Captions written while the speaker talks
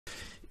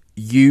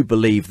you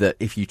believe that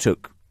if you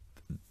took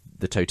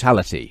the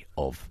totality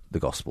of the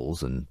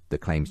Gospels and the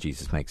claims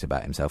Jesus makes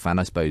about himself, and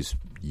I suppose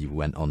you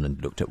went on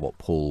and looked at what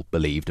Paul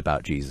believed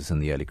about Jesus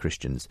and the early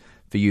Christians,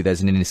 for you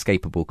there's an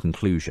inescapable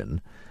conclusion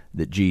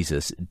that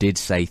Jesus did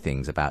say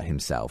things about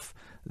himself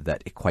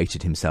that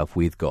equated himself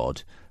with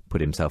God,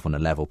 put himself on a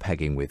level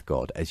pegging with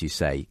God, as you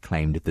say,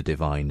 claimed the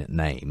divine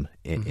name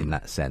in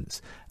that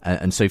sense.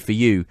 And so for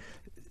you,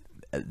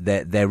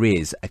 there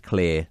is a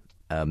clear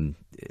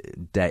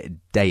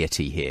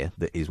deity here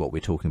that is what we're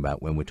talking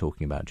about when we're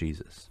talking about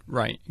Jesus.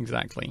 Right,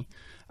 exactly.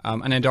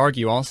 And I'd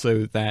argue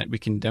also that we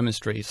can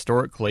demonstrate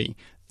historically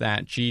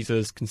that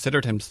Jesus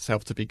considered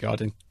himself to be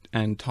God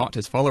and taught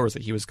his followers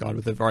that he was God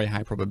with a very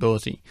high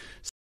probability.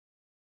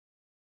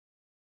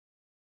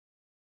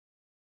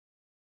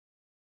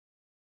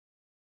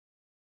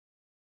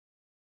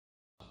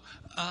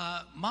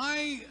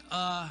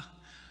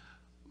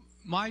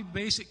 My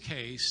basic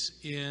case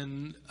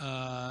in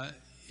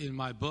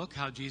my book,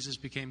 How Jesus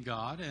Became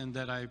God, and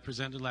that I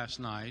presented last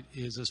night,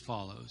 is as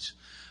follows.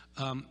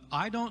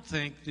 I don't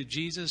think that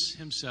Jesus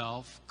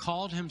himself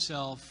called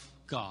himself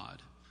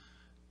God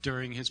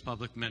during his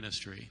public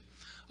ministry.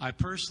 I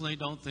personally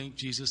don't think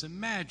Jesus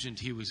imagined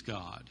he was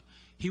God.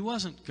 He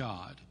wasn't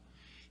God.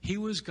 He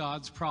was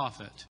God's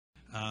prophet.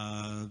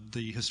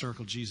 The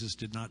historical Jesus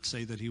did not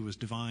say that he was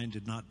divine,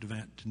 did not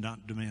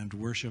demand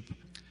worship.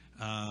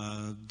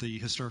 The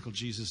historical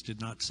Jesus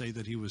did not say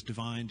that he was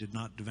divine, did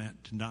not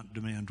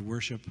demand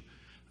worship.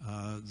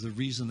 The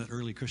reason that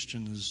early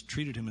Christians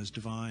treated him as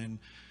divine,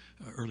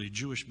 early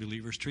Jewish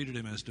believers treated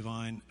him as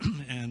divine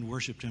and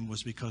worshipped him,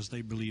 was because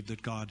they believed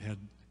that God had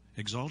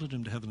exalted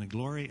him to heaven and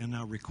glory and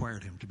now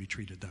required him to be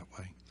treated that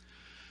way.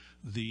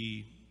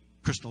 The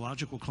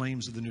Christological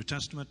claims of the New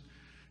Testament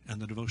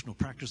and the devotional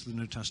practice of the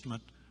New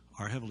Testament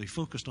are heavily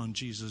focused on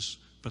Jesus,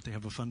 but they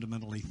have a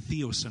fundamentally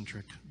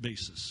theocentric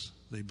basis.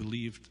 They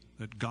believed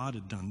that God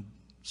had done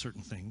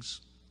certain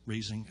things,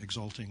 raising,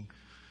 exalting,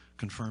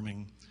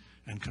 confirming,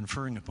 and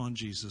conferring upon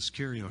Jesus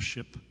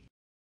kyriosship.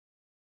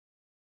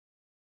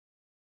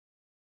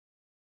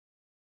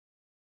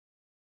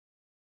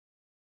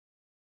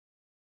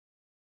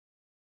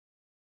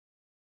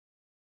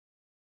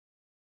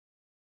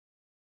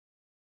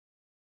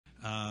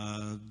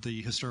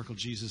 The historical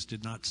Jesus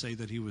did not say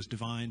that he was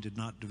divine, did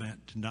not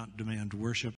demand worship.